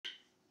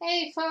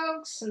Hey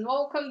folks, and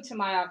welcome to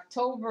my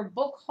October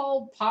book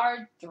haul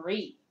part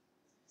 3.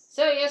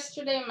 So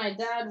yesterday my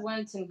dad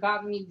went and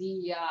got me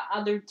the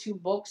other two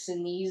books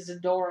in the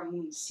Isadora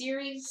Moon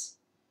series.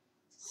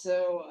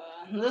 So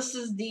this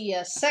is the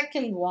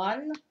second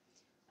one,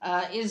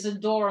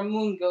 Isadora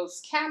Moon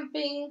Goes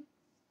Camping.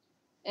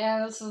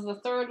 And this is the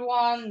third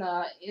one,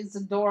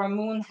 Isadora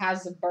Moon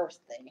Has a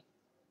Birthday.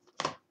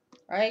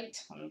 Right?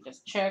 Let me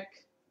just check.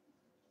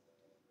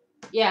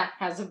 Yeah,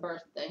 has a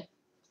birthday.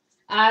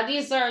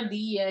 These are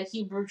the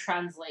Hebrew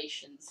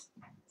translations.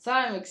 So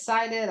I'm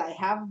excited. I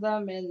have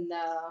them, and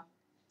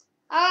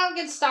I'll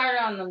get started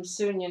on them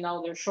soon.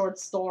 They're short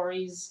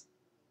stories,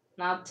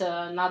 not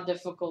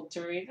difficult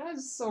to read.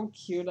 That's so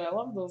cute. I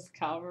love those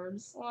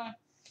covers.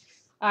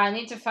 I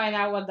need to find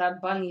out what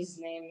that bunny's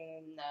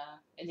name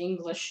in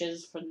English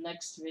is for the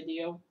next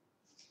video.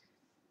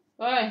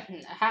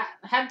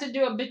 Had to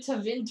do a bit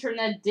of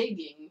internet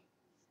digging.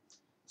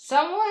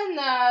 Someone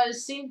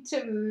seemed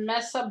to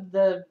mess up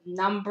the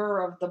number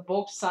of the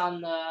books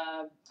on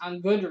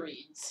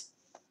Goodreads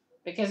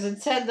because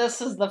it said this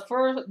is the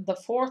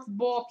fourth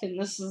book, and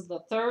this is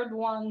the third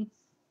one.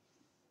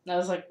 And I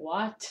was like,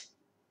 what?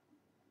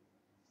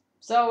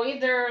 So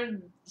I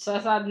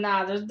thought,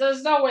 nah,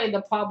 there's no way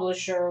the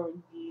publisher,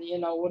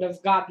 would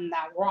have gotten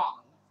that wrong.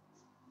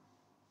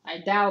 I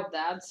doubt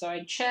that. So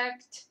I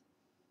checked.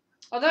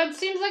 Although it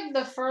seems like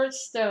the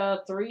first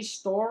three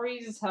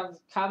stories have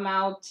come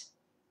out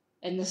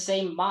in the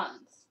same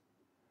month.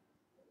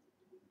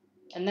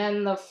 And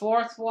then the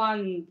fourth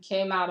one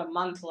came out a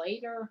month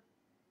later.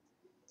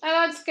 I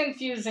know it's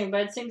confusing, but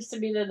it seems to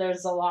be that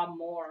there's a lot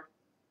more.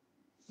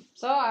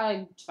 So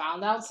I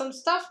found out some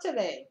stuff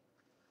today.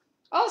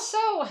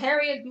 Also,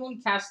 Harriet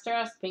Mooncaster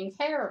has pink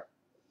hair.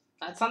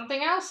 That's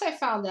something else I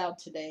found out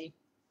today.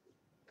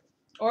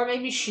 Or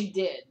maybe she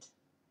did.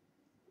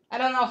 I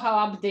don't know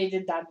how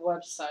updated that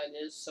website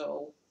is,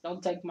 so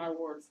don't take my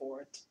word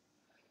for it.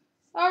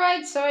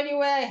 Alright, so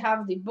anyway, I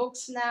have the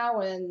books now,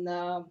 and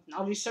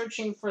I'll be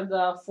searching for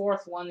the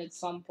fourth one at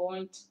some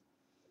point.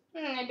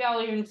 Maybe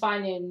I'll even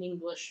find it in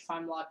English if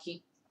I'm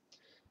lucky.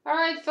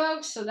 Alright,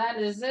 folks, so that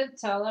is it.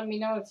 Let me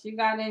know if you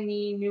got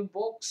any new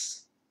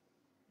books.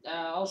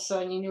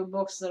 Also, any new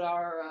books that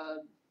are,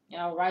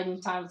 right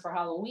in time for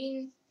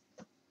Halloween.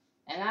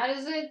 And that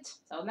is it.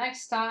 Till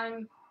next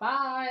time.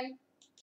 Bye.